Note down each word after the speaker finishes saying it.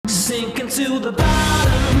Sinking to the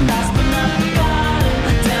bottom, last but not forgotten.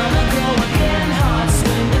 Down I go again, heart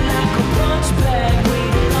swinging like a punch bag,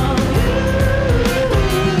 waiting on you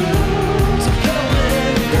to come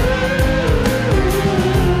in through.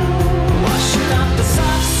 Washing off the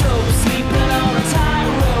soft soap, sleeping on a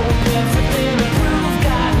tightrope. Everything approved,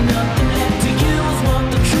 got nothing left to use. Want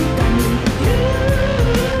the truth, I need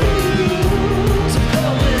you to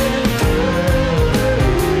come in through.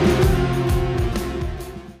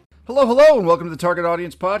 Hello, and welcome to the Target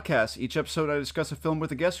Audience Podcast. Each episode I discuss a film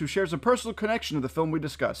with a guest who shares a personal connection to the film we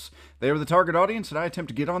discuss. They are the target audience, and I attempt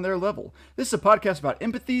to get on their level. This is a podcast about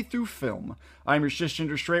empathy through film. I'm your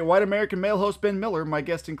cisgender, straight, white American male host, Ben Miller. My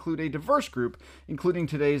guests include a diverse group, including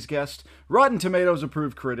today's guest, Rotten Tomatoes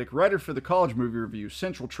approved critic, writer for the College Movie Review,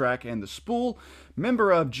 Central Track, and The Spool,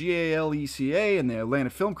 member of GALECA and the Atlanta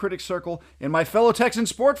Film Critics Circle, and my fellow Texan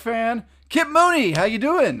sport fan, Kip Mooney. How you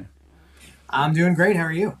doing? I'm doing great. How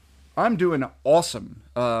are you? I'm doing awesome.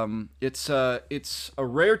 It's a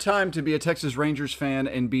rare time to be a Texas Rangers fan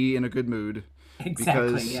and be in a good mood. Exactly,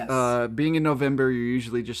 because, yes. Being in November, you're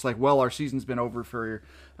usually just like, well, our season's been over for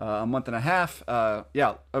a month and a half.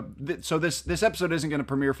 So this episode isn't going to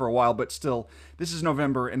premiere for a while, but still, this is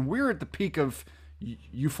November, and we're at the peak of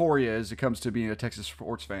euphoria as it comes to being a Texas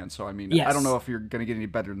sports fan. So, I mean, Yes. I don't know if you're going to get any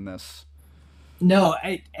better than this. No,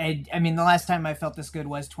 I mean, the last time I felt this good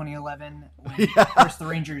was 2011, when, of course, the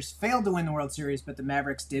Rangers failed to win the World Series, but the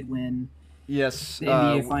Mavericks did win Yes, the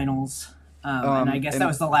NBA Finals. And I guess that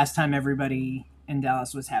was the last time everybody in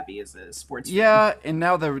Dallas was happy as a sports fan. Yeah, and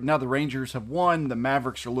now the Rangers have won. The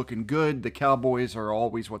Mavericks are looking good. The Cowboys are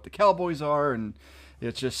always what the Cowboys are, and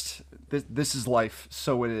it's just this is life.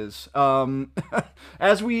 So it is.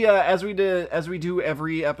 As we do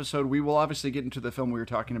every episode, we will obviously get into the film we were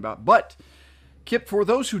talking about, but. Kip, for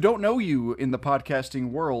those who don't know you in the podcasting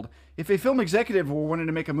world, if a film executive were wanting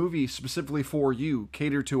to make a movie specifically for you,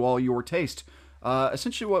 cater to all your taste,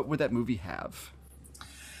 essentially what would that movie have?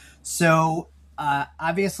 So,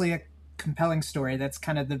 obviously a compelling story. That's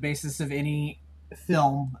kind of the basis of any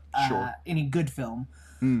film, Sure. any good film.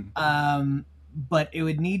 But it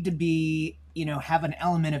would need to be, have an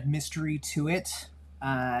element of mystery to it,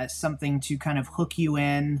 something to kind of hook you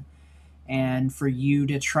in and for you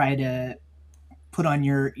to try to put on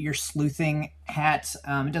your sleuthing hat.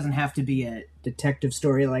 It doesn't have to be a detective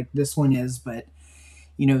story like this one is, but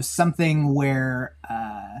something where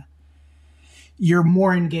you're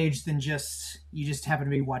more engaged than you just happen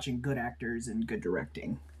to be watching good actors and good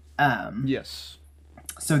directing. Yes.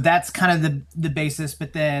 So that's kind of the basis,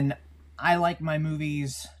 but then I like my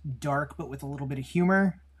movies dark but with a little bit of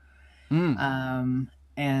humor. And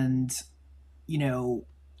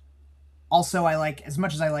also, I like, as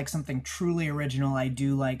much as I like something truly original, I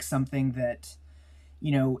do like something that,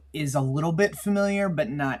 is a little bit familiar, but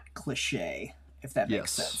not cliche, if that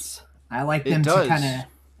makes sense. I like them to kind of,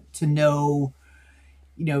 to know,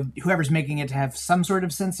 whoever's making it to have some sort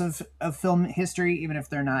of sense of film history, even if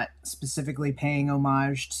they're not specifically paying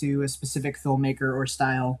homage to a specific filmmaker or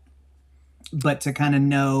style, but to kind of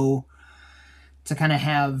know, to kind of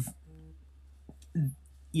have,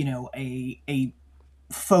 a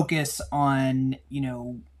focus on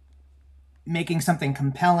making something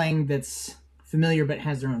compelling that's familiar but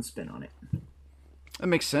has their own spin on it. That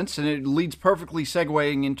makes sense, and it leads perfectly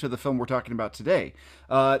segueing into the film we're talking about today.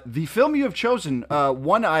 The film you have chosen,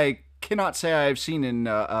 one I cannot say I have seen in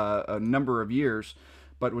a number of years,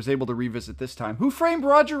 but was able to revisit this time. Who Framed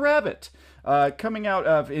Roger Rabbit? Coming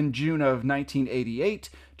out in June of 1988,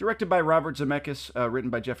 directed by Robert Zemeckis, written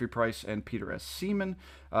by Jeffrey Price and Peter S. Seaman,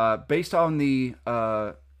 based on the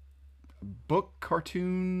book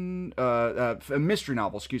cartoon, a mystery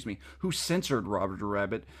novel, Who Censored Roger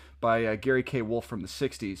Rabbit, by Gary K. Wolfe from the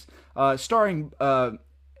 60s, starring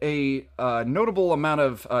a notable amount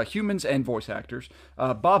of humans and voice actors,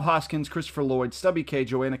 Bob Hoskins, Christopher Lloyd, Stubby K,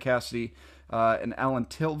 Joanna Cassidy, and Alan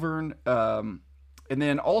Tilvern, and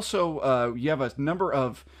then also you have a number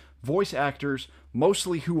of voice actors,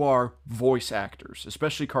 mostly who are voice actors,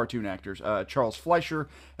 especially cartoon actors. Charles Fleischer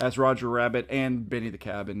as Roger Rabbit and Benny the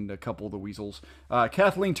Cab and a couple of the Weasels.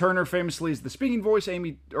 Kathleen Turner famously as the speaking voice,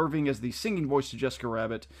 Amy Irving as the singing voice to Jessica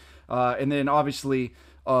Rabbit. And then obviously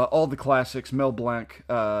all the classics, Mel Blanc,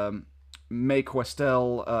 Mae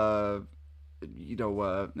Questel,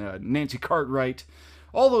 Nancy Cartwright,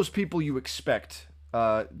 all those people you expect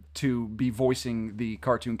to be voicing the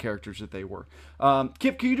cartoon characters that they were.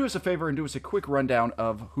 Kip, can you do us a favor and do us a quick rundown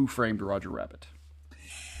of Who Framed Roger Rabbit?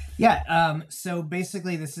 Yeah, so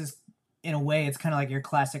basically this is, in a way, it's kind of like your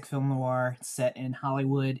classic film noir set in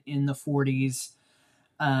Hollywood in the 40s.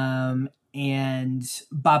 And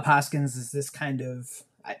Bob Hoskins is this kind of,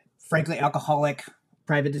 frankly alcoholic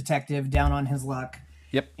private detective down on his luck.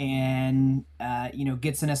 Yep. And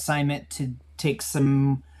gets an assignment to take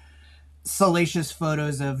some salacious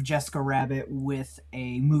photos of Jessica Rabbit with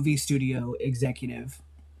a movie studio executive.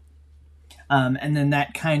 And then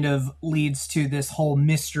that kind of leads to this whole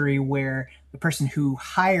mystery where the person who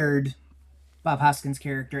hired Bob Hoskins'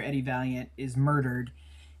 character, Eddie Valiant, is murdered,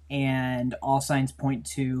 and all signs point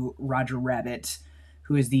to Roger Rabbit,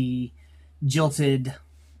 who is the jilted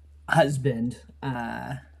husband,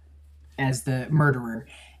 as the murderer.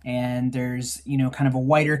 And there's, kind of a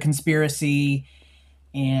wider conspiracy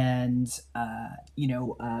and,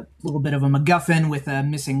 a little bit of a MacGuffin with a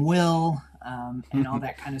missing will, and all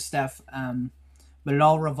that kind of stuff. But it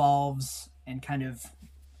all revolves and kind of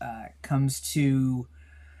comes to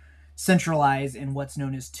centralize in what's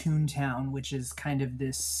known as Toontown, which is kind of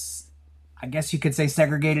this, I guess you could say,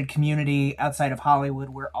 segregated community outside of Hollywood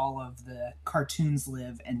where all of the cartoons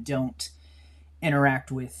live and don't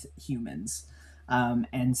interact with humans.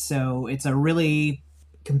 And so it's a really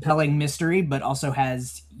compelling mystery, but also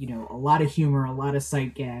has, a lot of humor, a lot of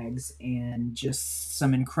sight gags, and just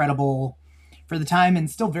some incredible, for the time, and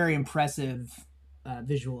still very impressive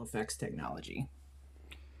visual effects technology.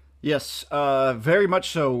 Yes, very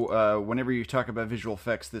much so. Whenever you talk about visual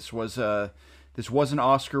effects, this was an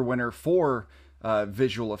Oscar winner for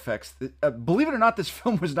visual effects. Believe it or not, this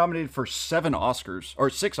film was nominated for 6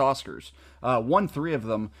 Oscars. Won 3 of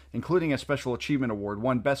them, including a Special Achievement Award.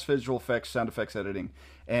 Won Best Visual Effects, Sound Effects Editing,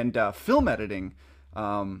 and Film Editing.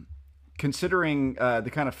 Considering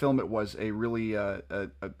the kind of film it was, a really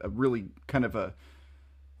kind of a...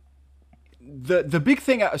 The big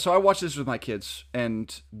thing, so I watched this with my kids,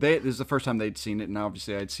 and this is the first time they'd seen it, and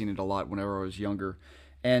obviously I'd seen it a lot whenever I was younger.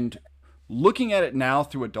 And looking at it now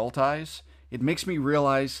through adult eyes, it makes me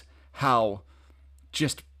realize how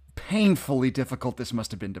just painfully difficult this must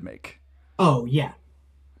have been to make. Oh, yeah.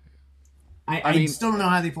 I mean, still don't know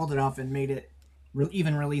how they pulled it off and made it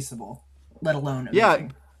even releasable, let alone amazing. Yeah,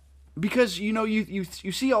 because,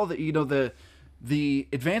 you see all the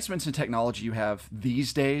advancements in technology you have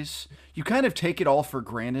these days, you kind of take it all for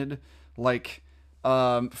granted. Like,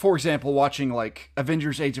 for example, watching like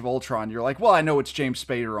Avengers: Age of Ultron, you're like, well, I know it's James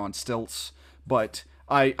Spader on stilts, but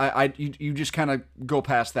you just kind of go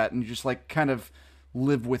past that and you just like kind of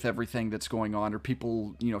live with everything that's going on, or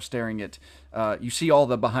people, staring at, you see all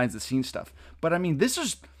the behind the scenes stuff. But I mean, this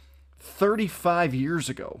is 35 years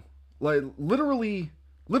ago, like literally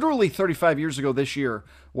 35 years ago. This year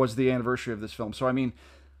was the anniversary of this film. So, I mean,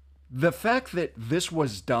 the fact that this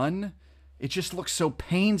was done, it just looks so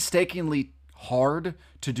painstakingly hard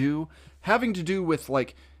to do, having to do with,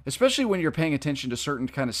 like, especially when you're paying attention to certain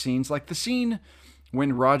kind of scenes, like the scene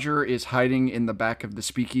when Roger is hiding in the back of the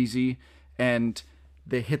speakeasy and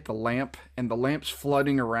they hit the lamp and the lamp's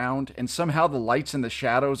flooding around, and somehow the lights and the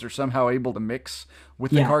shadows are somehow able to mix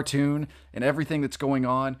with the cartoon and everything that's going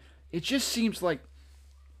on. It just seems like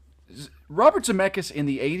Robert Zemeckis in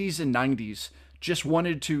the 80s and 90s just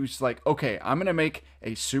wanted to, like, okay, I'm going to make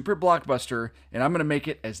a super blockbuster, and I'm going to make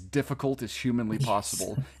it as difficult as humanly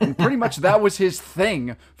possible. And pretty much that was his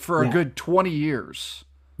thing for a good 20 years.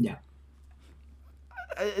 Yeah.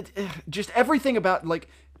 Just everything about, like,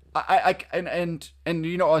 same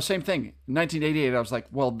thing. 1988, I was like,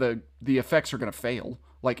 well, the effects are going to fail.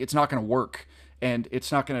 Like, it's not going to work, and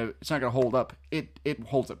it's not going to hold up. It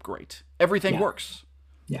holds up great. Everything works.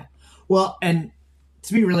 Yeah. Well, and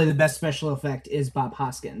to me, really, the best special effect is Bob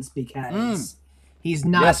Hoskins, because he was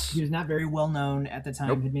not very well known at the time.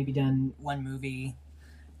 Nope. Had maybe done 1 movie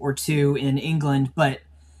or 2 in England, but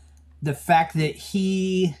the fact that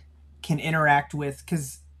he can interact with,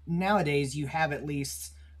 because nowadays you have at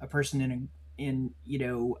least a person in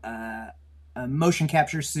a motion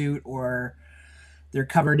capture suit, or they're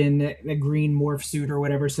covered in a green morph suit or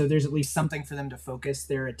whatever, so there's at least something for them to focus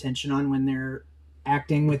their attention on when they're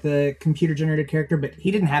acting with a computer generated character. But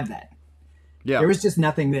he didn't have that. There was just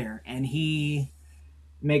nothing there, and he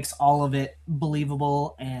makes all of it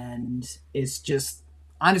believable, and is just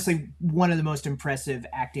honestly one of the most impressive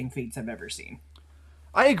acting feats I've ever seen.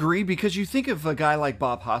 I agree, because you think of a guy like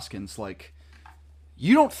Bob Hoskins, like,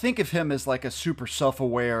 you don't think of him as like a super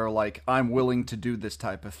self-aware, like, I'm willing to do this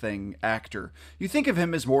type of thing actor. You think of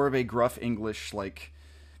him as more of a gruff English, like,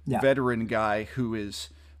 veteran guy who is,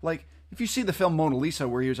 like, if you see the film Mona Lisa,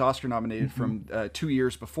 where he was Oscar nominated from 2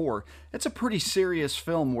 years before, it's a pretty serious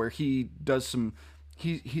film where he does some,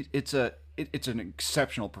 it's an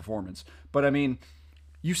exceptional performance. But I mean,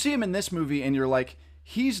 you see him in this movie and you're like,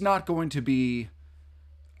 he's not going to be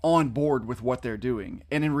on board with what they're doing.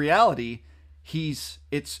 And in reality, does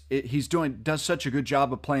such a good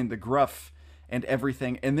job of playing the gruff and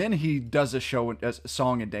everything, and then he does a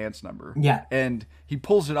song and dance number. Yeah. And he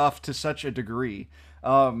pulls it off to such a degree.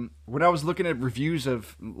 When I was looking at reviews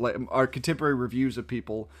of like our contemporary reviews of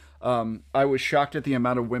people, I was shocked at the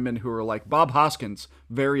amount of women who are like, Bob Hoskins,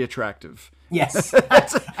 very attractive. Yes,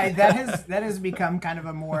 that has become kind of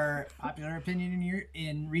a more popular opinion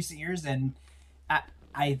in recent years, and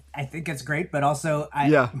I think it's great. But also,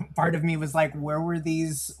 part of me was like, where were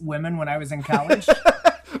these women when I was in college?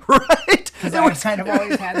 Right, because I kind of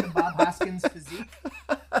always had the Bob Hoskins physique.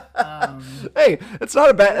 Hey, it's not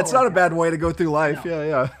a bad way to go through life. No.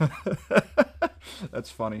 Yeah. That's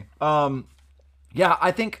funny. Yeah,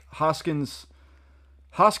 I think Hoskins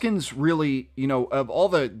really, of all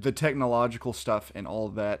the technological stuff and all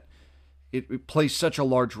of that, it plays such a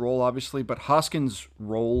large role, obviously, but Hoskins'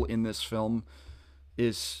 role in this film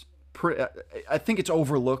is I think it's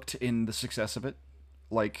overlooked in the success of it.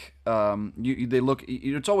 Like,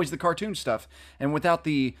 it's always the cartoon stuff, and without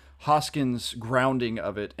the Hoskins grounding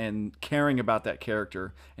of it and caring about that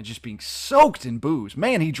character and just being soaked in booze,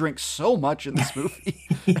 man, he drinks so much in this movie.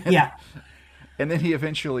 Yeah. And then he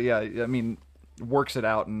eventually, works it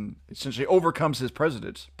out and essentially overcomes his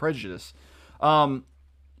prejudice. So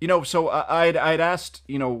I'd asked,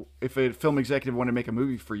 if a film executive wanted to make a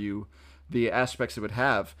movie for you, the aspects it would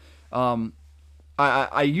have.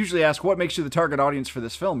 I usually ask, what makes you the target audience for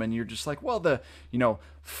this film? And you're just like, well, the,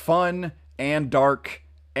 fun and dark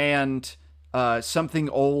and something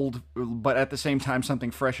old, but at the same time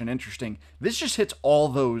something fresh and interesting. This just hits all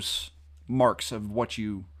those marks of what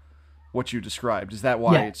you described. Is that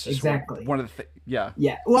why it's just exactly one of the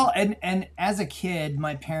yeah. Well, and as a kid,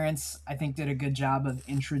 my parents, I think, did a good job of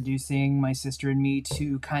introducing my sister and me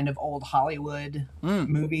to kind of old Hollywood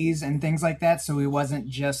movies and things like that. So it wasn't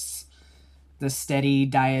just the steady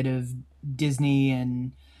diet of Disney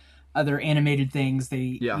and other animated things.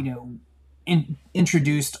 They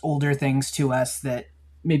introduced older things to us that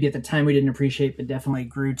maybe at the time we didn't appreciate, but definitely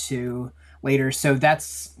grew to later. So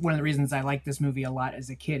that's one of the reasons I like this movie a lot as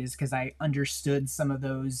a kid, is because I understood some of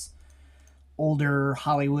those older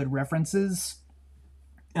Hollywood references.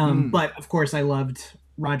 But of course I loved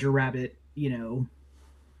Roger Rabbit,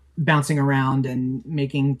 bouncing around and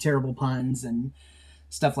making terrible puns and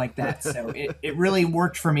stuff like that. So it really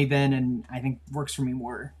worked for me then, and I think works for me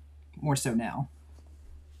more so now.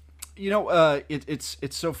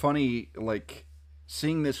 It's so funny, like,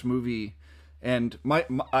 seeing this movie. And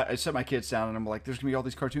I set my kids down, and I'm like, there's going to be all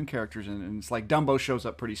these cartoon characters, and it's like Dumbo shows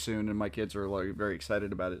up pretty soon, and my kids are like very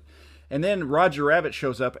excited about it. And then Roger Rabbit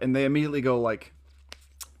shows up, and they immediately go like,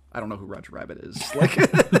 I don't know who Roger Rabbit is. Like,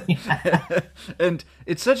 and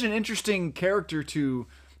it's such an interesting character to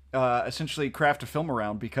essentially craft a film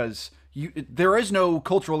around, because there is no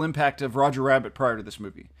cultural impact of Roger Rabbit prior to this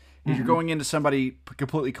movie. Mm-hmm. You're going into somebody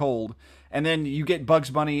completely cold, and then you get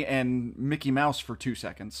Bugs Bunny and Mickey Mouse for 2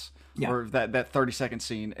 seconds. Yeah. Or that 30-second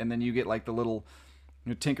scene, and then you get like the little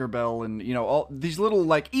Tinkerbell and all these little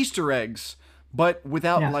like Easter eggs, but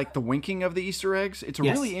without like the winking of the Easter eggs. It's a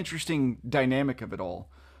really interesting dynamic of it all.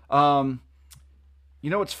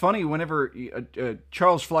 It's funny, whenever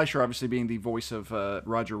Charles Fleischer, obviously being the voice of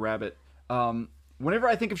Roger Rabbit, whenever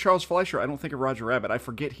I think of Charles Fleischer, I don't think of Roger Rabbit. I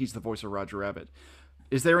forget he's the voice of Roger Rabbit.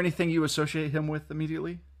 Is there anything you associate him with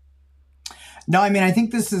immediately? No, I mean, I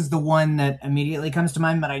think this is the one that immediately comes to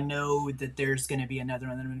mind, but I know that there's going to be another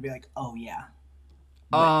one that I'm going to be like, oh yeah.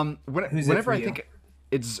 Whenever I think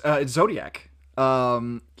it's Zodiac.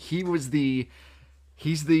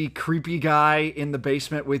 He's the creepy guy in the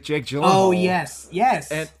basement with Jake Gyllenhaal. Oh yes.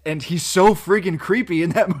 And he's so friggin' creepy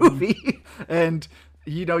in that movie. And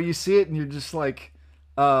you see it and you're just like,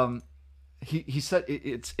 he said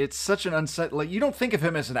it's such an unsettling. Like, you don't think of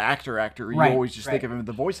him as an actor. You always just think of him as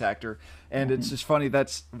the voice actor. And it's just funny.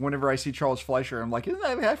 That's whenever I see Charles Fleischer, I'm like, isn't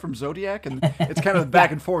that the guy from Zodiac? And it's kind of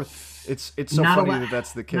back and forth. It's so funny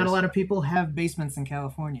that's the case. Not a lot of people have basements in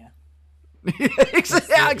California.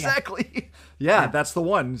 Exactly. Yeah, that's the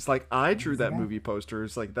one. It's like, I drew that movie poster.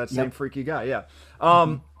 It's like that same freaky guy. Yeah.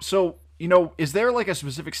 So, is there like a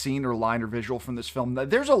specific scene or line or visual from this film?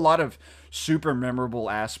 There's a lot of super memorable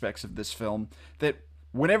aspects of this film that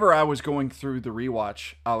whenever I was going through the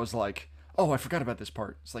rewatch, I was like, oh, I forgot about this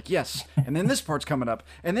part. It's like, yes. And then this part's coming up.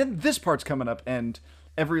 And then this part's coming up. And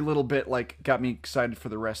every little bit like got me excited for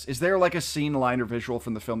the rest. Is there like a scene, line, or visual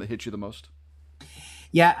from the film that hit you the most?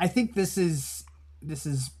 Yeah, I think this is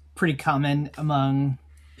pretty common among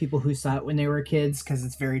people who saw it when they were kids, because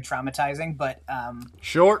it's very traumatizing. But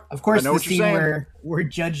sure, of course, the scene where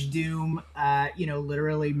Judge Doom,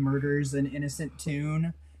 literally murders an innocent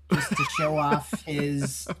Toon just to show off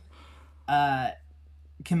his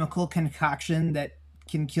chemical concoction that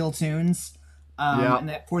can kill Toons. and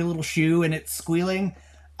that poor little shoe and it's squealing.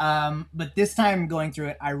 But this time going through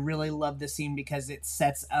it, I really love the scene because it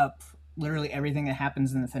sets up literally everything that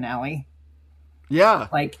happens in the finale. Yeah.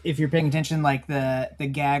 Like, if you're paying attention, like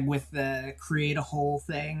the gag with the create a hole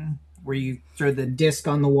thing, where you throw the disc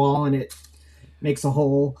on the wall and it makes a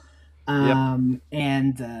hole. And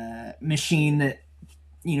the machine that,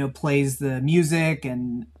 plays the music,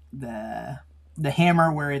 and the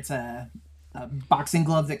hammer where it's a boxing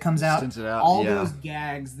glove that comes out. Sends it out. All those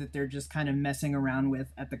gags that they're just kind of messing around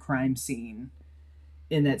with at the crime scene,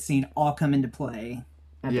 in that scene, all come into play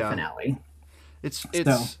at the finale. It's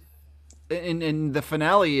and the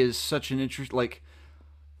finale is such an interest. Like,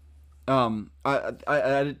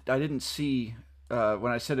 I didn't see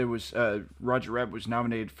when I said it was Roger Rabbit was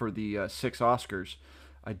nominated for the 6 Oscars.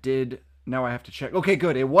 I did. Now I have to check. Okay,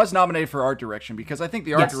 good. It was nominated for art direction, because I think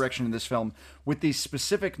the art direction in this film, with the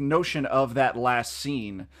specific notion of that last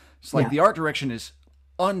scene, it's like the art direction is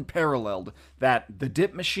unparalleled. That the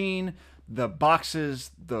dip machine, the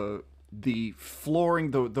boxes, the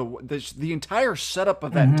flooring, the entire setup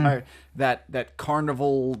of that entire that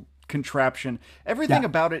carnival contraption, everything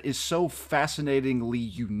about it is so fascinatingly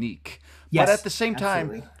unique. But at the same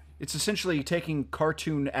time, it's essentially taking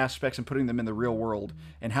cartoon aspects and putting them in the real world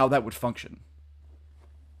and how that would function.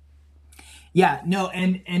 Yeah, no,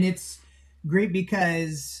 and it's great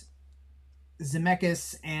because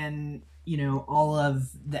Zemeckis and all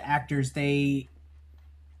of the actors, they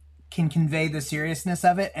can convey the seriousness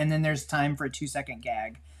of it, and then there's time for a 2-second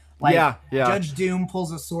gag. Like, Judge Doom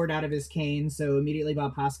pulls a sword out of his cane, so immediately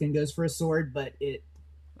Bob Hoskin goes for a sword, but it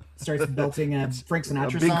starts belting a Frank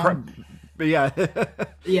Sinatra song.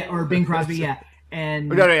 Or Bing Crosby,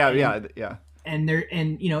 and and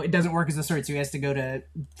it doesn't work as a sword, so he has to go to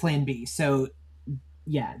Plan B. So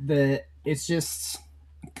it's just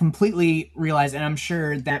completely realized, and I'm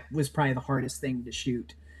sure that was probably the hardest thing to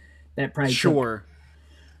shoot. That probably took,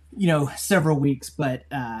 several weeks, but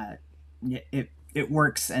it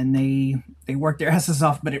works, and they work their asses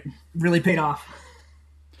off, but it really paid off.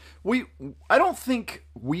 I don't think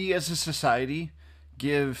we as a society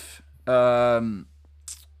give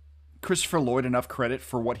Christopher Lloyd enough credit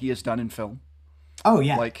for what he has done in film. Oh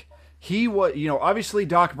yeah. Like, he was, obviously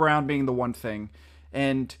Doc Brown being the one thing,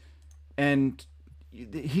 and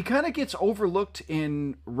he kind of gets overlooked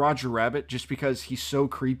in Roger Rabbit just because he's so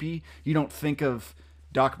creepy. You don't think of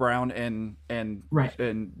Doc Brown and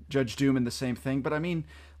Judge Doom in the same thing, but I mean,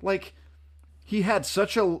 like, he had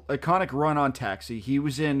such a iconic run on Taxi. He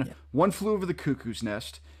was in One Flew Over the Cuckoo's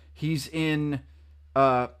Nest. He's in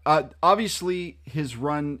obviously his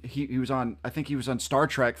run. He was on. I think he was on Star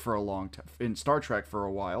Trek for a long time. In Star Trek for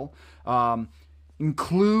a while. In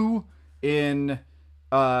Clue. In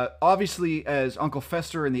obviously as Uncle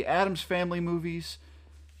Fester in the Addams Family movies.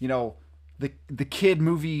 The kid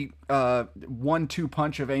movie 1-2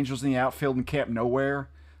 punch of Angels in the Outfield and Camp Nowhere.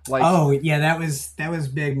 Like, that was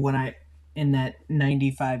big when in that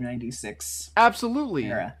 95-96 absolutely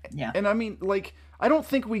era. Yeah. And I mean, like, I don't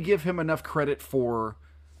think we give him enough credit for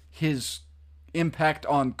his impact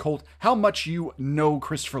on cult, how much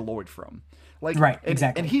Christopher Lloyd from. Like,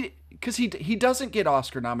 exactly. And because he doesn't get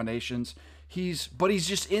Oscar nominations, but he's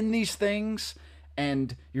just in these things,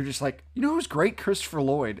 and you're just like, who's great? Christopher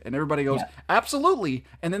Lloyd. And everybody goes, absolutely,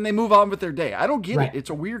 and then they move on with their day. I don't get it. It's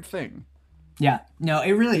a weird thing. Yeah, no,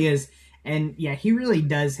 it really is. And he really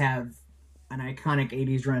does have an iconic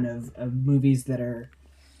 80s run of movies that are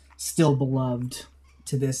still beloved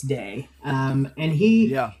to this day. And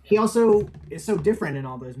he also is so different in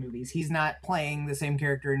all those movies. He's not playing the same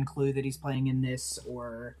character in Clue that he's playing in this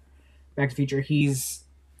or Back to the Future. He's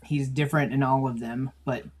different in all of them,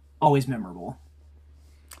 but always memorable.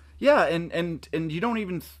 Yeah, and you don't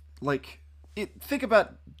even think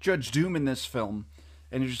about Judge Doom in this film,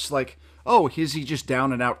 and you're just like, oh, is he just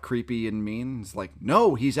down and out creepy and mean? It's like,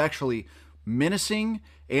 no, he's actually menacing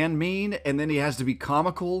and mean, and then he has to be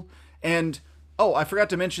comical. And I forgot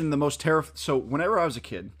to mention the most terrifying. So whenever I was a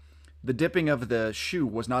kid, the dipping of the shoe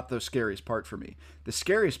was not the scariest part for me. The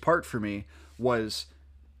scariest part for me was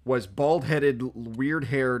bald-headed,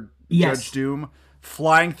 weird-haired Judge Doom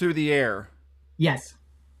flying through the air. Yes,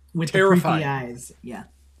 with terrifying. The creepy eyes. Yeah,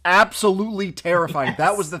 absolutely terrifying. Yes.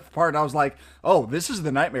 That was the part I was like, oh, this is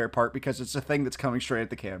the nightmare part, because it's a thing that's coming straight at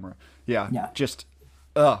the camera. Yeah. Just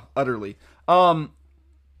utterly.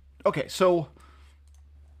 Okay, so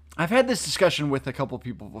I've had this discussion with a couple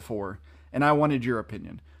people before, and I wanted your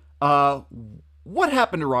opinion. What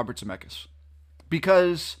happened to Robert Zemeckis?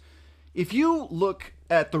 Because if you look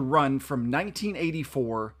at the run from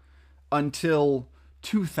 1984 until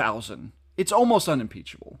 2000, it's almost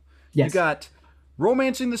unimpeachable. Yes. You got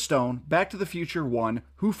Romancing the Stone, Back to the Future 1,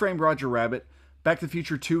 Who Framed Roger Rabbit, Back to the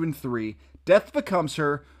Future 2 and 3, Death Becomes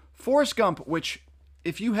Her, Forrest Gump, which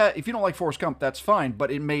if you don't like Forrest Gump, that's fine,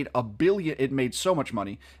 but it made it made so much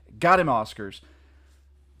money, got him Oscars.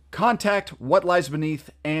 Contact, What Lies Beneath,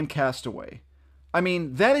 and Castaway. I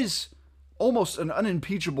mean, that is almost an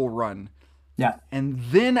unimpeachable run. Yeah. And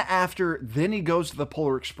then he goes to the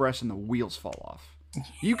Polar Express and the wheels fall off.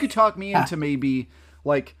 You could talk me into maybe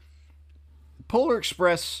like Polar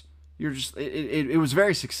Express. You're just it was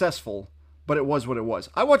very successful, but it was what it was.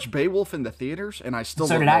 I watched Beowulf in the theaters, and I still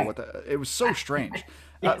don't know what it was so strange.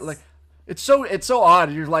 Yes. Like it's so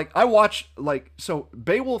odd. You're like so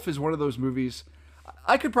Beowulf is one of those movies.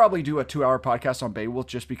 I could probably do a 2-hour podcast on Beowulf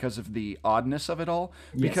just because of the oddness of it all.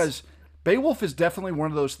 Yes. Because Beowulf is definitely one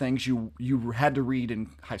of those things you had to read in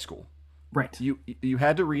high school. Right. You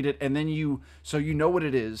had to read it, and then you know what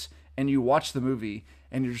it is, and you watch the movie,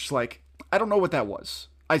 and you're just like, I don't know what that was.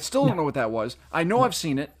 I still don't know what that was. I know I've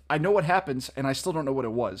seen it. I know what happens, and I still don't know what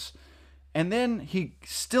it was. And then he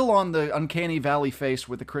still on the Uncanny Valley face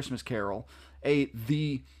with the Christmas Carol,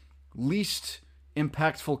 the least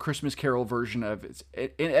impactful Christmas Carol version of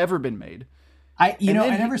it ever been made. I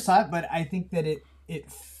never saw it, but I think that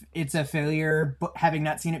it's a failure, having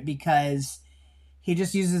not seen it, because he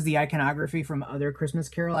just uses the iconography from other Christmas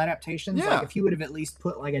Carol adaptations. Yeah. Like if he would have at least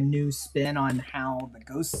put like a new spin on how the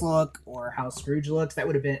ghosts look or how Scrooge looks, that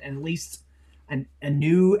would have been at least a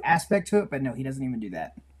new aspect to it. But no, he doesn't even do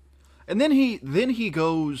that. And then he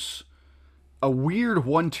goes a weird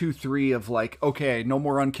 1, 2, 3 of like, okay, no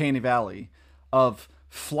more Uncanny Valley, of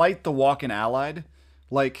Flight, the Walk, and Allied.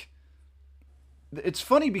 Like, it's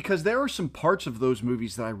funny because there are some parts of those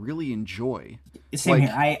movies that I really enjoy. Same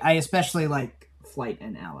here. I especially like Flight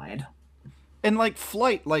and Allied. And like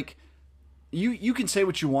Flight, like you can say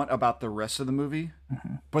what you want about the rest of the movie,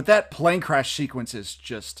 but that plane crash sequence is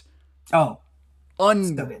just so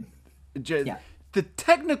good. Yeah. The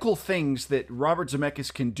technical things that Robert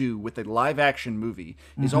Zemeckis can do with a live-action movie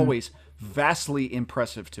is always vastly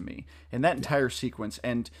impressive to me. And that entire sequence.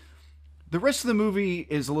 And the rest of the movie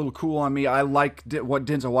is a little cool on me. I like what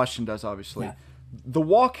Denzel Washington does, obviously. Yeah. The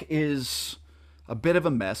Walk is a bit of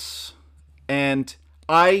a mess. And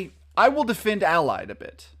I will defend Allied a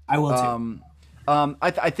bit. I will too.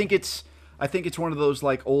 I think it's one of those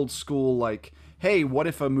like old school like, hey, what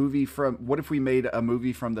if we made a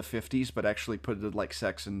movie from the 50s but actually put like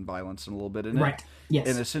sex and violence and a little bit in it? Right. Yes.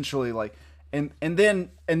 And essentially like and then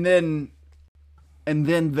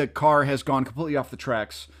the car has gone completely off the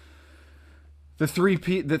tracks. The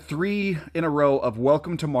three in a row of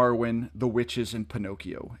Welcome to Marwen, The Witches, and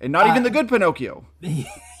Pinocchio. And not even the good Pinocchio.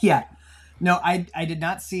 Yeah. No, I did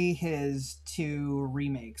not see his 2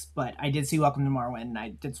 remakes, but I did see Welcome to Marwen,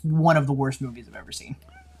 and it's one of the worst movies I've ever seen.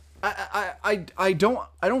 I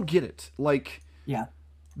don't get it. Like, yeah,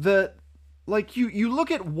 you look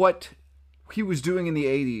at what he was doing in the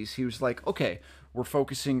 80s. He was like, okay, we're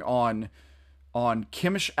focusing on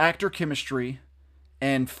actor chemistry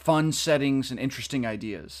and fun settings and interesting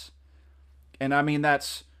ideas. And I mean,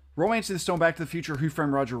 that's Romancing the Stone, Back to the Future, Who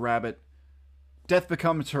Framed Roger Rabbit, Death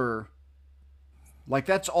Becomes Her. Like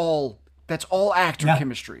that's all actor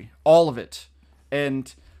chemistry, all of it.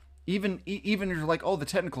 And even you're like, oh, the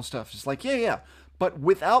technical stuff is like, yeah. But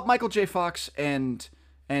without Michael J. Fox and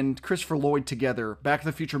Christopher Lloyd together, Back to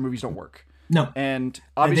the Future movies don't work. No. And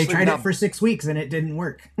obviously they tried it for 6 weeks and it didn't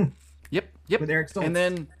work. Yep. With Eric Stoltz. And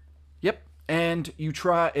then, and you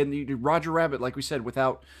try, and you do Roger Rabbit, like we said,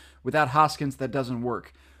 without Hoskins, that doesn't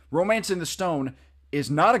work. Romancing the Stone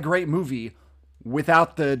is not a great movie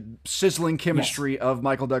without the sizzling chemistry of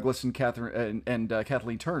Michael Douglas and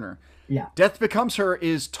Kathleen Turner. Yeah. Death Becomes Her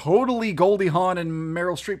is totally Goldie Hawn and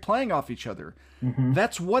Meryl Streep playing off each other. Mm-hmm.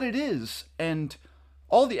 That's what it is. And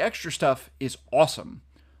all the extra stuff is awesome.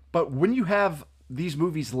 But when you have these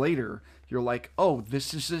movies later, you're like, oh,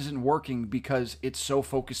 this just isn't working because it's so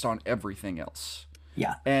focused on everything else.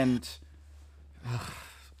 Yeah. And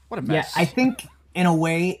what a mess. Yeah, I think in a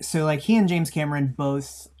way, so like he and James Cameron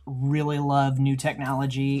both really love new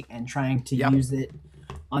technology and trying to use it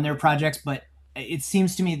on their projects, but it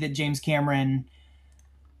seems to me that James Cameron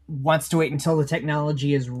wants to wait until the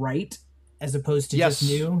technology is right as opposed to just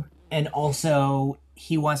new. And also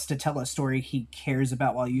he wants to tell a story he cares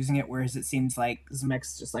about while using it, whereas it seems like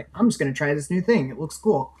Zemeckis is just like, I'm just going to try this new thing. It looks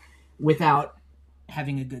cool, without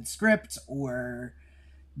having a good script or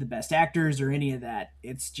the best actors or any of that.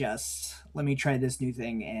 It's just, let me try this new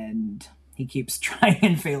thing, and he keeps trying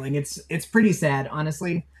and failing. It's pretty sad,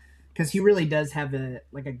 honestly, because he really does have a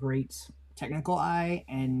great technical eye,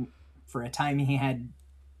 and for a time he had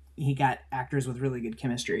he got actors with really good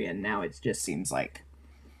chemistry, and now it just seems like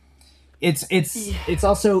it's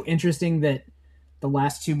also interesting that the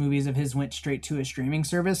last two movies of his went straight to a streaming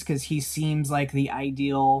service, because he seems like the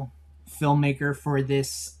ideal filmmaker for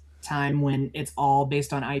this time when it's all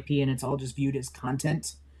based on IP and it's all just viewed as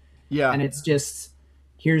content. Yeah. And it's just,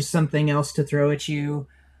 here's something else to throw at you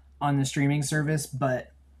on the streaming service.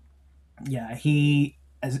 But yeah,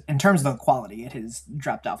 in terms of the quality, it has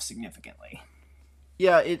dropped off significantly.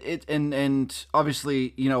 Yeah, and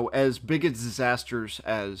obviously, as big as disasters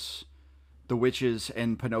as The Witches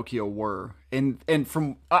and Pinocchio were, and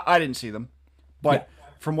from I didn't see them, but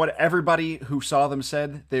from what everybody who saw them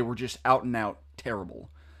said, they were just out and out terrible.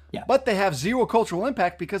 Yeah. But they have zero cultural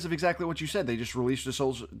impact because of exactly what you said. They just released the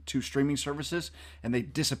souls to streaming services and they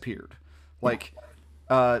disappeared. Like,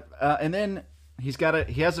 and then he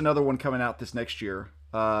has another one coming out this next year.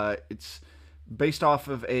 It's based off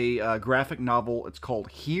of a graphic novel. It's called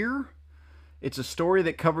Here. It's a story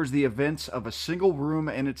that covers the events of a single room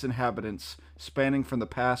and its inhabitants, spanning from the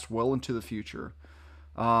past well into the future.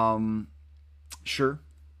 Sure.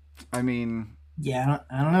 I mean... Yeah,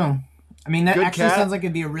 I don't know. I mean, that actually cat. sounds like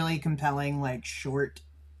it'd be a really compelling, like, short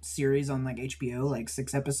series on, like, HBO, like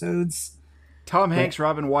 6 episodes. Tom Hanks,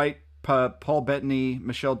 Robin White, Paul Bettany,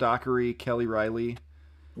 Michelle Dockery, Kelly Riley.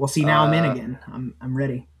 Well, see, now I'm in again. I'm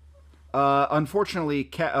ready. Unfortunately,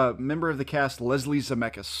 member of the cast, Leslie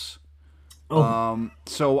Zemeckis. Oh.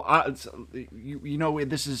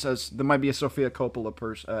 This is there might be a Sofia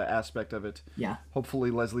Coppola aspect of it. Yeah.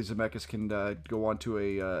 Hopefully, Leslie Zemeckis can go on to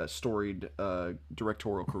a storied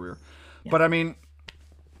directorial career. Yeah. But I mean,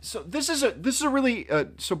 so this is a really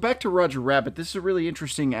so back to Roger Rabbit. This is a really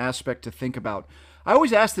interesting aspect to think about. I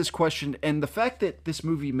always ask this question, and the fact that this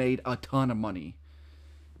movie made a ton of money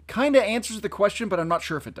kind of answers the question, but I'm not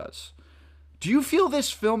sure if it does. Do you feel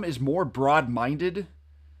this film is more broad-minded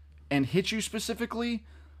and hit you specifically,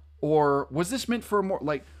 or was this meant for a more,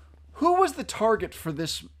 like, who was the target for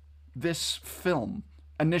this film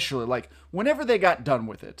initially? Like, whenever they got done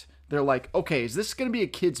with it, they're like, okay, is this going to be a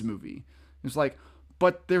kids movie? It's like,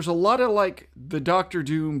 but there's a lot of, like, the Doctor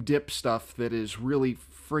Doom dip stuff that is really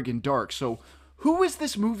friggin' dark. So who is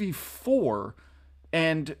this movie for?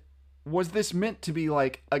 And was this meant to be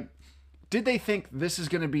like did they think this is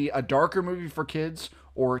going to be a darker movie for kids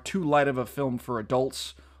or too light of a film for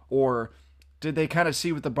adults? Or did they kind of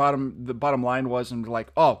see what the bottom line was and were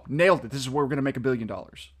like, oh, nailed it. This is where we're going to make $1 billion.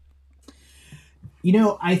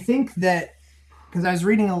 I think that, because I was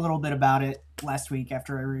reading a little bit about it last week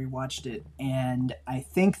after I rewatched it, and I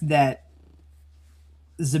think that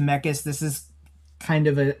Zemeckis, this is kind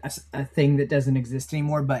of a thing that doesn't exist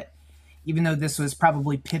anymore, but even though this was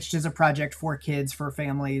probably pitched as a project for kids, for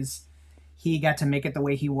families, he got to make it the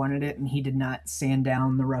way he wanted it, and he did not sand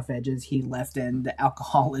down the rough edges. He left in the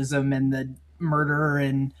alcoholism and the murder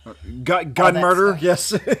and gun murder, stuff.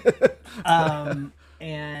 Yes.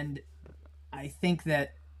 And I think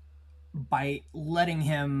that by letting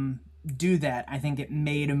him do that, I think it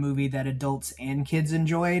made a movie that adults and kids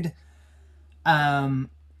enjoyed.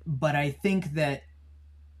 But I think that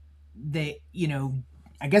they,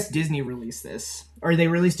 I guess Disney released this, or they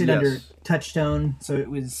released it under Touchstone, so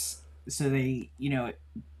they,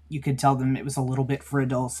 you could tell them it was a little bit for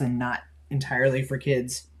adults and not entirely for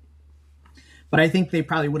kids. But I think they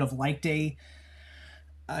probably would have liked a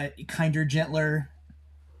kinder, gentler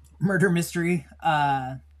murder mystery.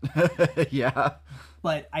 Yeah.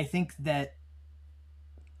 But I think that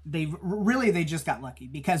they just got lucky,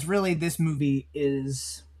 because really this movie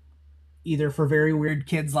is either for very weird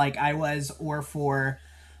kids like I was, or for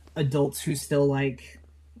adults who still like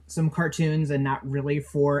some cartoons, and not really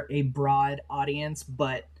for a broad audience,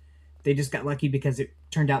 but they just got lucky because it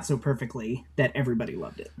turned out so perfectly that everybody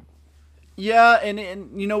loved it. Yeah, and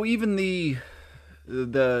even the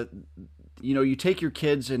you take your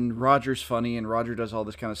kids and Roger's funny and Roger does all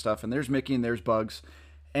this kind of stuff, and there's Mickey and there's Bugs,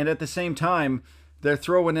 and at the same time they're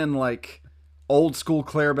throwing in like old school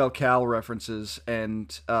Clarabelle Cal references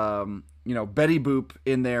and Betty Boop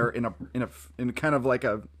in there in kind of like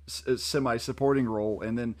a semi supporting role,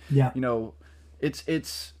 and then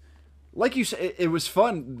it's like you said, it was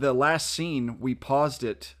fun. The last scene, we paused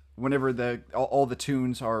it whenever all the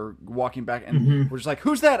tunes are walking back, and we're just like,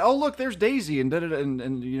 who's that? Oh, look, there's Daisy, and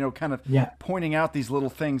kind of pointing out these little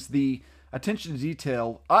things. The attention to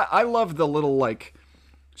detail. I love the little like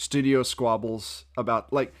studio squabbles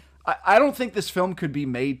about like. I don't think this film could be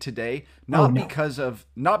made today, because of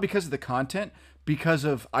the content, because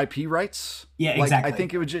of IP rights. Yeah, like, exactly. I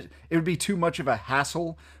think it would be too much of a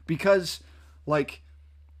hassle, because like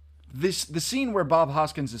the scene where Bob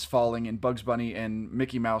Hoskins is falling and Bugs Bunny and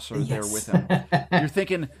Mickey Mouse are there with him. You're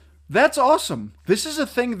thinking, That's awesome. This is a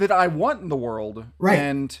thing that I want in the world. Right.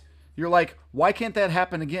 And you're like, why can't that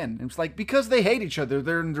happen again? And it's like, because they hate each other.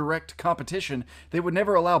 They're in direct competition. They would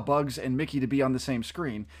never allow Bugs and Mickey to be on the same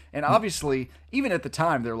screen. And obviously, even at the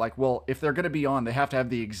time, they're like, well, if they're going to be on, they have to have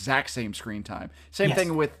the exact same screen time. Same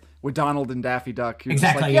thing with Donald and Daffy Duck. You're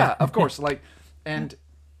exactly. Like, yeah, of course. Like, and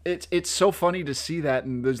it's so funny to see that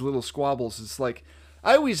in those little squabbles. It's like,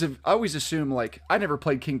 I always assume, like, I never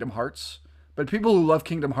played Kingdom Hearts. But people who love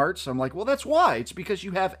Kingdom Hearts, I'm like, well, that's why. It's because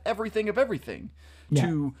you have everything of everything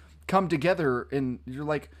to come together, and you're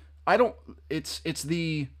like, I don't. It's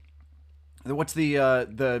the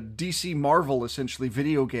DC Marvel essentially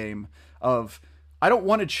video game of I don't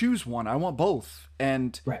want to choose one. I want both,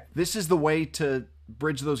 and this is the way to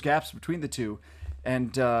bridge those gaps between the two.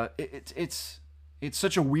 And it's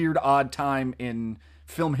such a weird, odd time in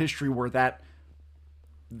film history where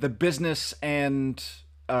the business and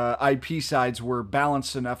IP sides were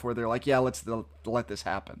balanced enough where they're like, yeah, let's let this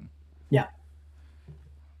happen. Yeah.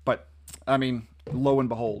 But I mean, lo and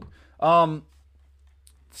behold,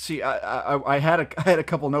 see, I had a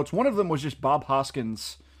couple notes. One of them was just Bob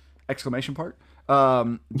Hoskins exclamation part.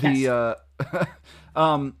 The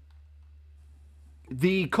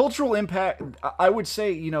cultural impact. I would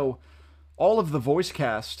say, all of the voice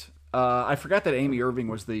cast. I forgot that Amy Irving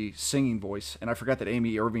was the singing voice, and I forgot that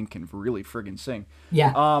Amy Irving can really friggin' sing.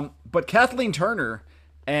 Yeah. But Kathleen Turner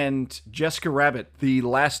and Jessica Rabbit, the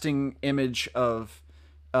lasting image of,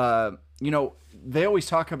 they always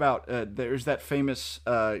talk about. There's that famous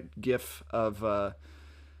GIF of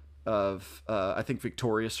I think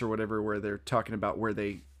Victorious or whatever, where they're talking about where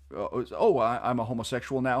they. I'm a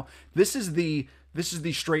homosexual now. This is the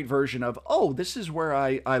straight version of. This is where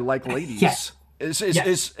I like ladies. Yes.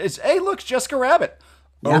 Hey, look, Jessica Rabbit.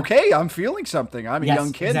 Yeah. Okay, I'm feeling something. I'm a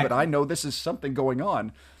young kid, exactly. but I know this is something going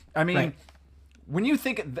on. I mean, when you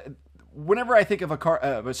think, whenever I think of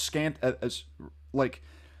like,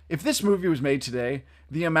 if this movie was made today,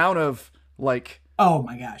 the amount of like, oh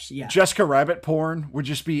my gosh, yeah, Jessica Rabbit porn would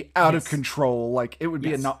just be out of control. Like, it would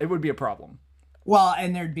be it would be a problem. Well,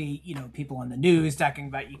 and there'd be, people on the news talking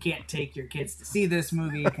about you can't take your kids to see this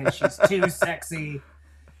movie because she's too sexy,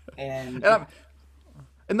 and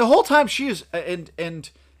the whole time she is, and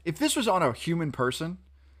if this was on a human person,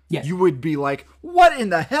 you would be like, "What in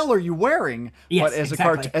the hell are you wearing?" Yes, but as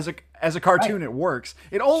exactly. as a cartoon, it works.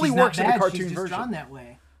 It only works in the cartoon She's just version. drawn that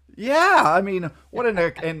way. Yeah, I mean, what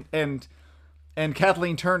and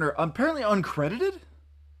Kathleen Turner apparently uncredited.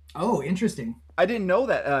 Oh, interesting. I didn't know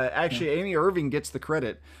that. Actually, Amy Irving gets the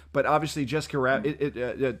credit, but obviously Jessica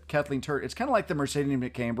Rabbit, Kathleen Turner. It's kind of like the Mercedes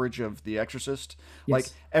McCambridge of The Exorcist. Yes. Like,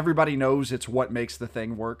 everybody knows it's what makes the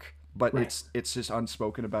thing work, but it's just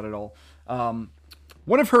unspoken about it all.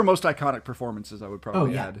 One of her most iconic performances, I would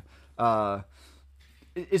probably add.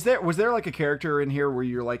 Was there like a character in here where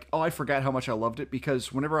you're like, oh, I forgot how much I loved it?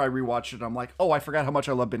 Because whenever I rewatched it, I'm like, oh, I forgot how much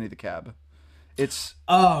I love Benny the Cab.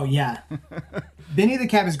 Oh yeah, Benny the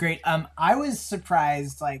Cab is great. I was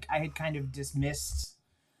surprised, like I had kind of dismissed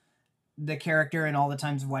the character and all the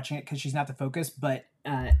times of watching it because she's not the focus, but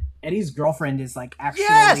Eddie's girlfriend is like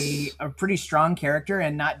actually a pretty strong character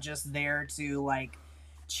and not just there to like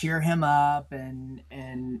cheer him up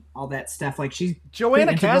and all that stuff. Like, she's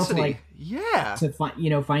Joanna Cassidy,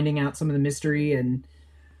 to finding out some of the mystery, and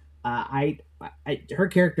her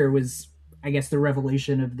character was, I guess, the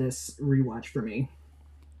revelation of this rewatch for me.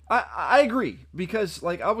 I agree, because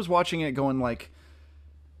like I was watching it going like,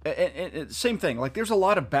 and same thing. Like, there's a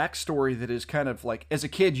lot of backstory that is kind of like, as a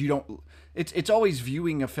kid, you don't. It's always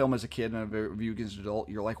viewing a film as a kid and viewing as an adult.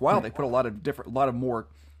 You're like, wow, they put a lot of more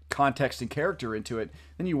context and character into it.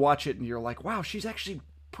 Then you watch it and you're like, wow, she's actually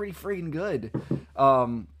pretty freaking good.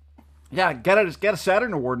 Got a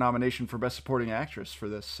Saturn Award nomination for Best Supporting Actress for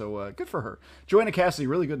this, so good for her. Joanna Cassidy,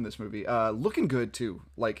 really good in this movie. Looking good, too.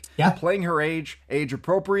 Like, playing her age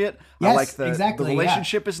appropriate. Yes, I like the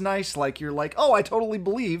relationship is nice. Like, you're like, oh, I totally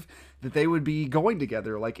believe that they would be going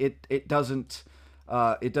together. Like, it doesn't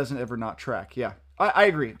ever not track. Yeah, I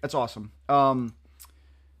agree. That's awesome.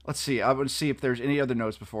 Let's see. I would see if there's any other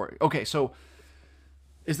notes before. Okay, so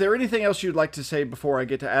is there anything else you'd like to say before I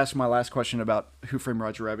get to ask my last question about Who Framed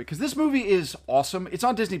Roger Rabbit? Because this movie is awesome. It's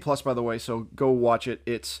on Disney Plus, by the way, so go watch it.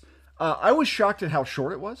 It's I was shocked at how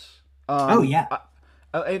short it was. And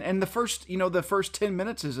the first 10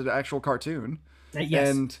 minutes is an actual cartoon.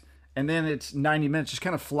 Yes. And then it's 90 minutes, just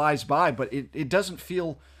kind of flies by, but it doesn't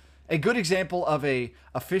feel a good example of a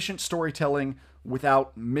efficient storytelling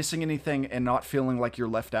without missing anything and not feeling like you're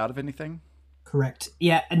left out of anything. Correct.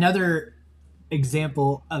 Yeah, another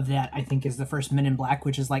example of that, I think, is the first Men in Black,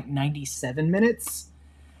 which is like 97 minutes.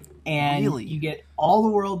 And Really? you get all the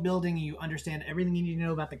world building, you understand everything you need to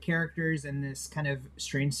know about the characters and this kind of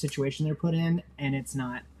strange situation they're put in, and it's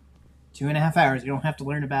not 2.5 hours. You don't have to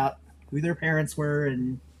learn about who their parents were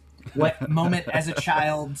and what moment as a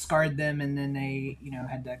child scarred them, and then they,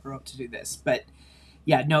 had to grow up to do this. But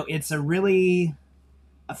yeah, no, it's a really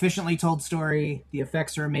efficiently told story. The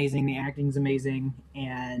effects are amazing, the acting's amazing,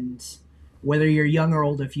 and whether you're young or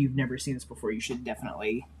old, if you've never seen this before, you should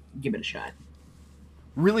definitely give it a shot.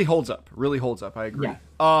 Really holds up. Really holds up. I agree.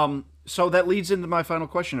 Yeah. So that leads into my final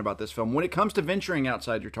question about this film. When it comes to venturing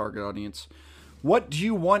outside your target audience, what do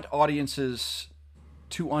you want audiences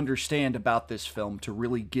to understand about this film to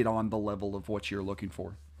really get on the level of what you're looking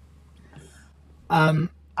for?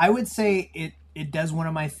 I would say it does one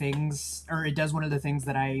of my things, or it does one of the things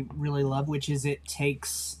that I really love, which is it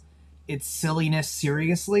takes its silliness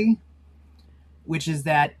seriously, which is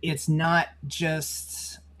that it's not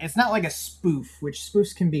like a spoof, which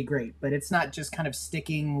spoofs can be great, but it's not just kind of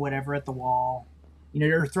sticking whatever at the wall,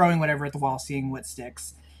 or throwing whatever at the wall, seeing what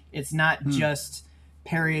sticks. It's not just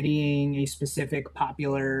parodying a specific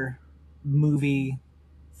popular movie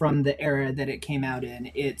from the era that it came out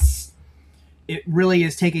in. It really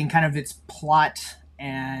is taking kind of its plot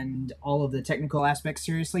and all of the technical aspects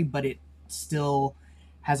seriously, but it still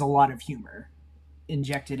has a lot of humor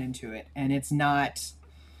injected into it, and it's not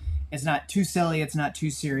too silly, it's not too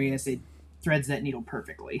serious. It threads that needle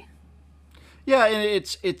perfectly. Yeah, and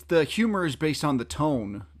it's the humor is based on the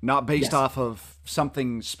tone, not based off of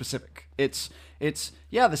something specific. It's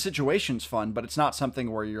the situation's fun, but it's not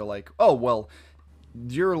something where you're like, oh well,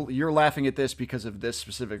 you're laughing at this because of this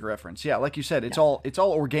specific reference. Yeah, like you said, it's all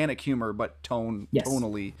organic humor, but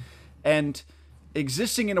tonally, and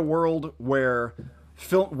existing in a world where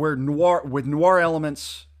noir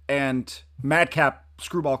elements and madcap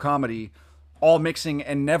screwball comedy all mixing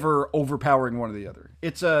and never overpowering one or the other.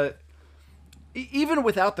 It's even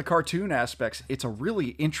without the cartoon aspects, it's a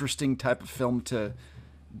really interesting type of film to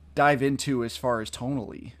dive into as far as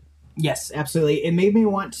tonally. Yes, absolutely. It made me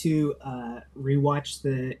want to rewatch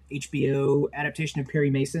the HBO adaptation of Perry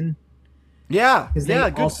Mason. Yeah, because they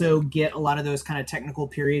also get a lot of those kind of technical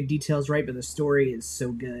period details right, but the story is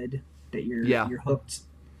so good that you're hooked.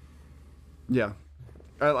 Yeah.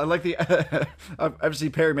 I like the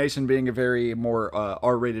obviously Perry Mason being a very more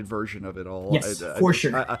R-rated version of it all. Yes, for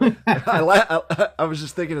sure. I was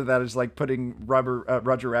just thinking of that as like putting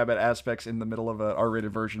Roger Rabbit aspects in the middle of a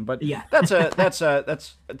R-rated version, but yeah, that's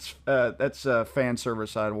fan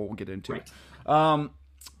service side. We'll get into. Right.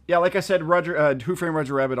 Yeah, like I said, Who Framed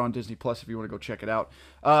Roger Rabbit on Disney Plus if you want to go check it out.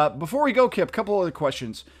 Before we go, Kip, a couple other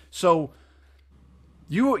questions. So.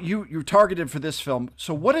 You're targeted for this film.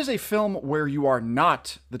 So what is a film where you are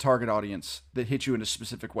not the target audience that hits you in a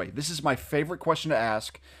specific way? This is my favorite question to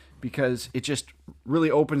ask because it just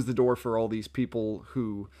really opens the door for all these people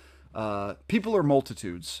who people are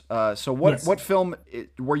multitudes. So what film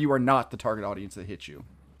where you are not the target audience that hits you?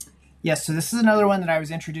 Yes, so this is another one that I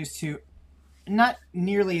was introduced to, not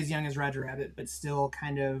nearly as young as Roger Rabbit, but still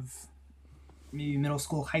kind of maybe middle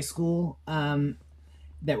school, high school.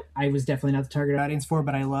 That I was definitely not the target audience for,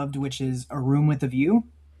 but I loved, which is A Room with a View,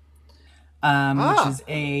 which is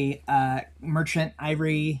a Merchant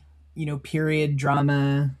Ivory, period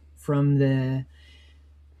drama from the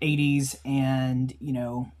 80s, and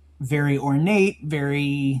very ornate,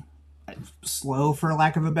 very slow, for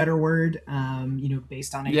lack of a better word.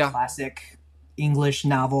 Based on a classic English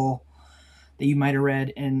novel that you might have read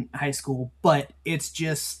in high school, but it's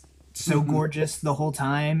just so gorgeous the whole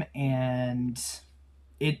time, and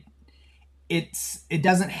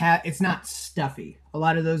it's not stuffy. A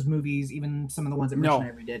lot of those movies, even some of the ones that Merchant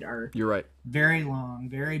Ivory did, are you're right, very long,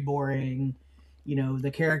 very boring.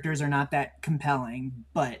 The characters are not that compelling,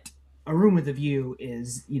 but A Room with a View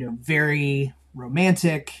is, very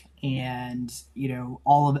romantic, and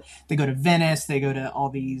all of it. They go to Venice, they go to all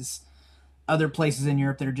these other places in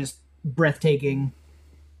Europe that are just breathtaking,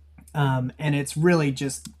 and it's really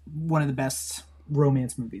just one of the best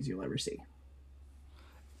romance movies you'll ever see.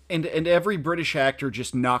 And every British actor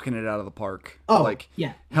just knocking it out of the park. Oh, like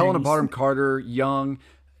yeah. Helena Bonham Carter, young,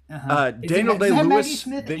 Daniel Day-Lewis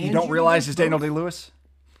that you don't realize is Daniel Day-Lewis.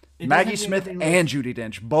 Maggie Smith and Judi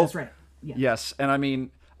Dench, both. That's right. Yeah. Yes, and I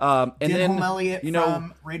mean, and then Elliott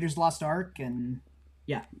from Raiders Lost Ark, and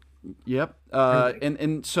yeah. Yep.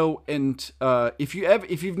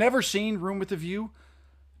 If you've never seen Room with a View,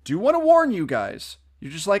 do want to warn you guys.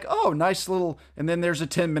 You're just like, oh, nice little, and then there's a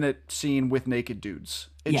 10-minute scene with naked dudes.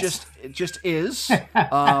 It just is.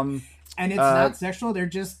 And it's not sexual. They're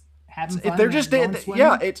just having fun. They're just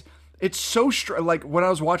it's so like when I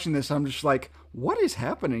was watching this, I'm just like, what is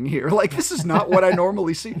happening here? Like, this is not what I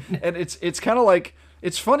normally see. And it's kind of like,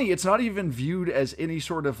 it's funny. It's not even viewed as any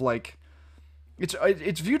sort of like,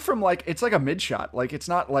 it's viewed from like, it's like a mid shot. Like, it's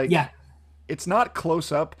not like, it's not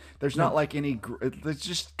close up. There's not like any, it's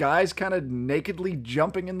just guys kind of nakedly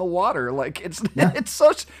jumping in the water. Like it's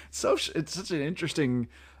such an interesting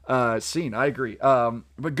scene. I agree.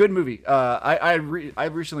 But good movie. I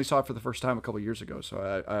recently saw it for the first time a couple years ago.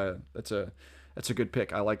 So that's a good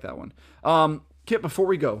pick. I like that one. Kip, before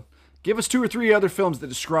we go, give us 2 or 3 other films that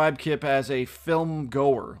describe Kip as a film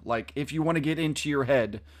goer. Like if you want to get into your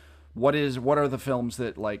head, what are the films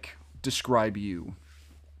that like describe you?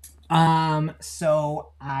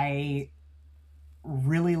 So I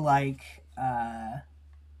really like, I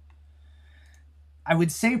would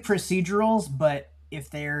say procedurals, but if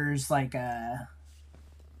there's like a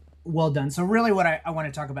well done. So really what I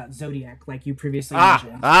want to talk about Zodiac, like you previously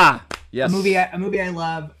mentioned. Yes. A movie I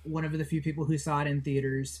love, one of the few people who saw it in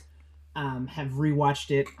theaters, have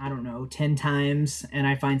rewatched it, I don't know, 10 times, and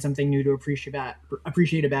I find something new to appreciate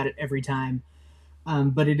about it every time.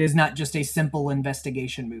 But it is not just a simple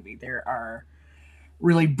investigation movie. There are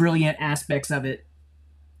really brilliant aspects of it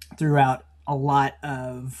throughout. A lot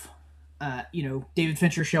of, David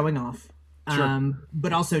Fincher showing off,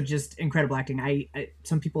 but also just incredible acting. I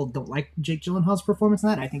some people don't like Jake Gyllenhaal's performance in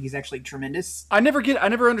that. I think he's actually tremendous. I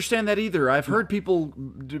never understand that either. I've heard people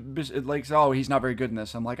like, oh, he's not very good in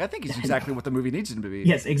this. I'm like, I think he's exactly what the movie needs him to be.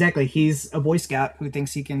 Yes, exactly. He's a Boy Scout who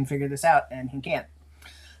thinks he can figure this out, and he can't.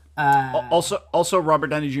 Also Robert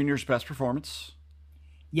Downey Jr.'s best performance.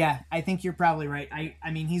 Yeah, I think you're probably right.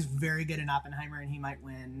 I mean, he's very good in Oppenheimer, and he might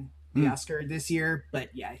win the Oscar this year. But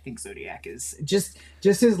yeah, I think Zodiac is just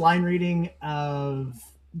his line reading of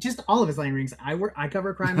just all of his line readings. I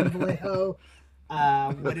cover crime in Vallejo.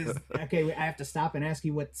 Okay? I have to stop and ask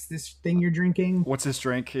you, what's this thing you're drinking? What's this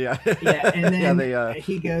drink? Yeah, yeah. And then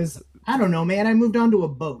he goes, I don't know, man. I moved onto a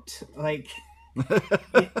boat. Like.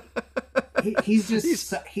 He's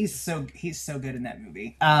so good in that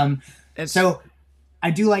movie. And so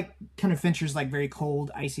I do like kind of Fincher's like very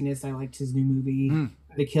cold iciness. I liked his new movie,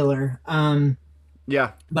 The Killer.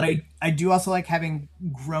 Yeah. But I do also like having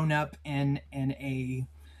grown up in a,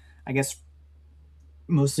 I guess,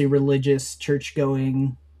 mostly religious church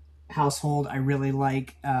going household. I really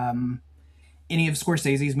like any of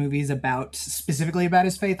Scorsese's movies specifically about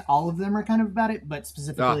his faith. All of them are kind of about it, but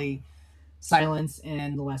specifically. Silence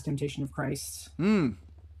and The Last Temptation of Christ,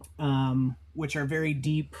 which are very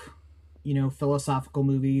deep, philosophical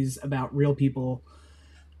movies about real people,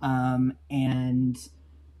 and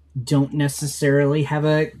don't necessarily have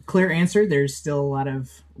a clear answer. There's still a lot of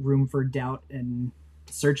room for doubt and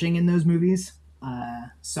searching in those movies.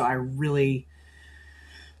 So I really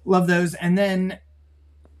love those. And then,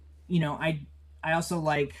 I also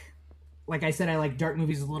like I said, I like dark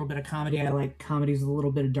movies with a little bit of comedy. I like comedies with a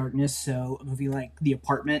little bit of darkness. So a movie like The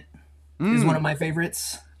Apartment is one of my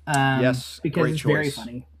favorites. Yes, because it's very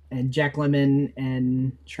funny. And Jack Lemmon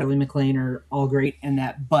and Shirley MacLaine are all great in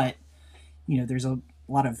that. But, there's a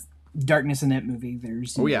lot of darkness in that movie.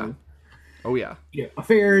 There's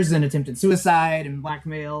affairs and attempted suicide and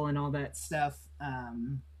blackmail and all that stuff.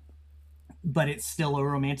 But it's still a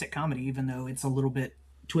romantic comedy, even though it's a little bit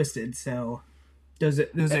twisted. So those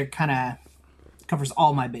are kind of covers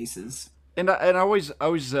all my bases. And I always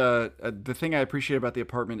the thing I appreciate about The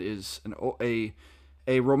Apartment is a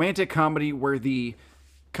romantic comedy where the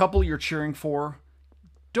couple you're cheering for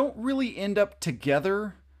don't really end up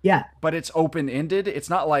together. Yeah. But it's open-ended. It's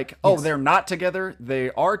not like, they're not together.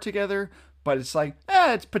 They are together, but it's like,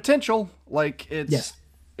 it's potential. Like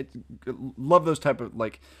love those type of,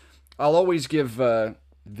 like, I'll always give I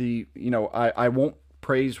won't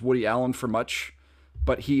praise Woody Allen for much,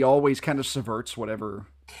 but he always kind of subverts whatever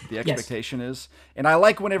the expectation is. And I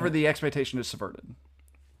like whenever the expectation is subverted.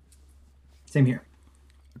 Same here.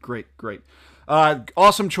 Great.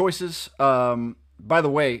 Awesome choices. By the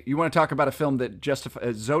way, you want to talk about a film that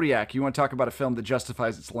justifies Zodiac. You want to talk about a film that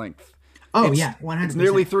justifies its length. Oh, 100%. It's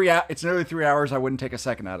nearly 3 hours. I wouldn't take a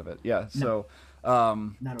second out of it. Yeah. No.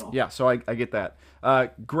 So, not at all. Yeah. So I get that.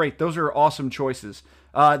 Great. Those are awesome choices.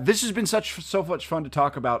 This has been so much fun to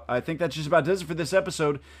talk about. I think that just about does it for this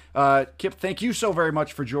episode. Kip, thank you so very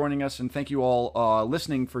much for joining us, and thank you all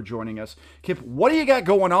listening for joining us. Kip, what do you got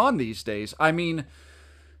going on these days? I mean,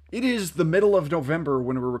 it is the middle of November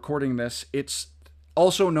when we're recording this. It's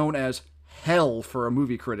also known as hell for a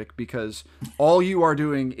movie critic because all you are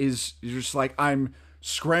doing is just like, I'm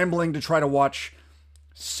scrambling to try to watch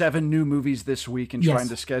 7 new movies this week and trying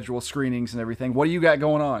to schedule screenings and everything. What do you got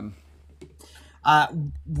going on?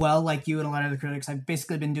 Well, like you and a lot of the critics, I've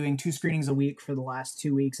basically been doing 2 screenings a week for the last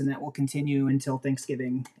 2 weeks, and that will continue until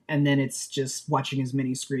Thanksgiving. And then it's just watching as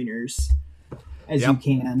many screeners as you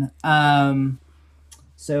can.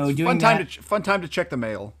 So doing fun time to check the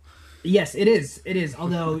mail. Yes, it is. It is.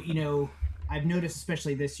 Although, I've noticed,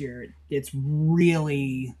 especially this year, it's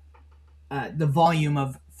really the volume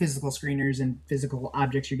of physical screeners and physical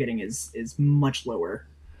objects you're getting is much lower.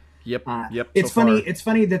 Yep. It's funny. It's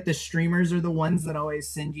funny that the streamers are the ones that always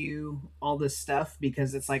send you all this stuff,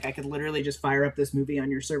 because it's like I could literally just fire up this movie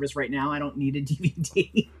on your service right now. I don't need a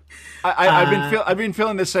DVD. I've been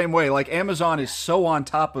feeling the same way. Like Amazon is so on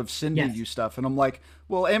top of sending you stuff, and I'm like,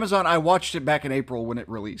 well, Amazon, I watched it back in April when it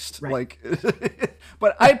released. Right. Like,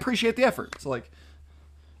 but I appreciate the effort. It's like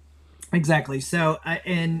exactly. So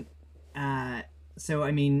so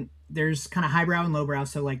I mean, there's kind of highbrow and lowbrow.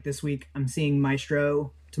 So like this week, I'm seeing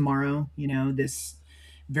Maestro tomorrow, this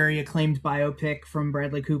very acclaimed biopic from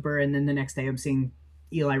Bradley Cooper, and then the next day I'm seeing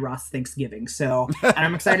Eli Roth's Thanksgiving. So, and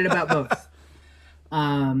I'm excited about both.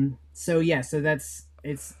 So that's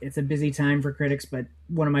it's a busy time for critics, but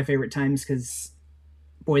one of my favorite times, because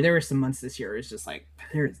boy, there were some months this year it's just like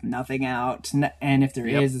there's nothing out, and if there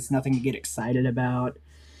is, it's nothing to get excited about.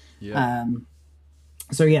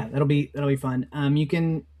 So yeah, that'll be fun. You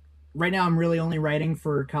can. Right now, I'm really only writing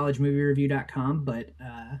for collegemoviereview.com, but,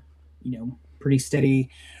 pretty steady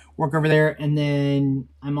work over there. And then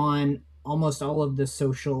I'm on almost all of the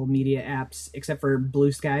social media apps, except for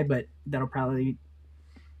Blue Sky, but that'll probably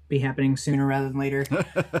be happening sooner rather than later.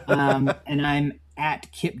 And I'm at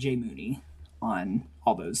Kip J. Mooney on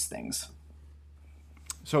all those things.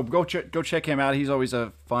 So go check him out. He's always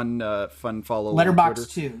a fun follow.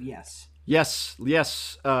 Letterboxd too, yes. Yes.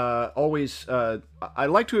 Always. I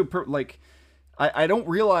like to I don't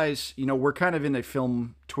realize, we're kind of in a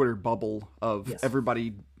film Twitter bubble of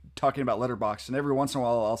everybody talking about Letterboxd, and every once in a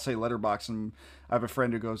while I'll say Letterboxd, and I have a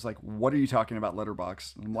friend who goes like, "What are you talking about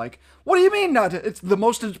Letterboxd?" And I'm like, "What do you mean not? It's the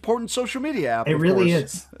most important social media app." It really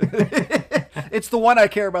is. It's the one I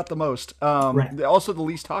care about the most. Right. Also the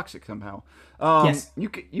least toxic somehow. Yes. You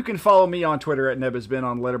can follow me on Twitter at NebHasBeen,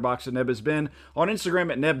 on Letterboxd at NebHasBeen, on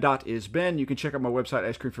Instagram at neb.isben. You can check out my website,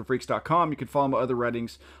 icecreamforfreaks.com. You can follow my other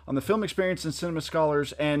writings on the Film Experience and Cinema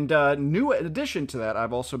Scholars. And new addition to that,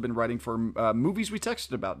 I've also been writing for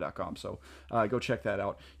movieswetextedabout.com. So go check that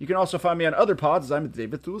out. You can also find me on other pods. I'm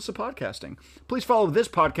David Thulis of Podcasting. Please follow this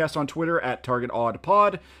podcast on Twitter at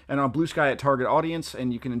TargetAudPod and on Blue Sky at Target Audience.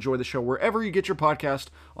 And you can enjoy the show wherever you get your podcast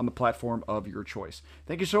on the platform of your choice.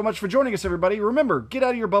 Thank you so much for joining us, everybody. Remember, get out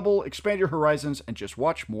of your bubble, expand your horizons, and just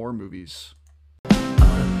watch more movies. On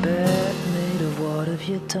a bed made of what have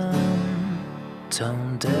you done?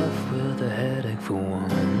 Tone deaf with a headache for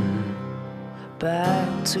one.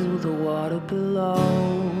 Back to the water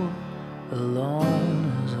below,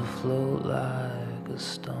 alone as I float like a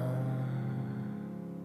stone.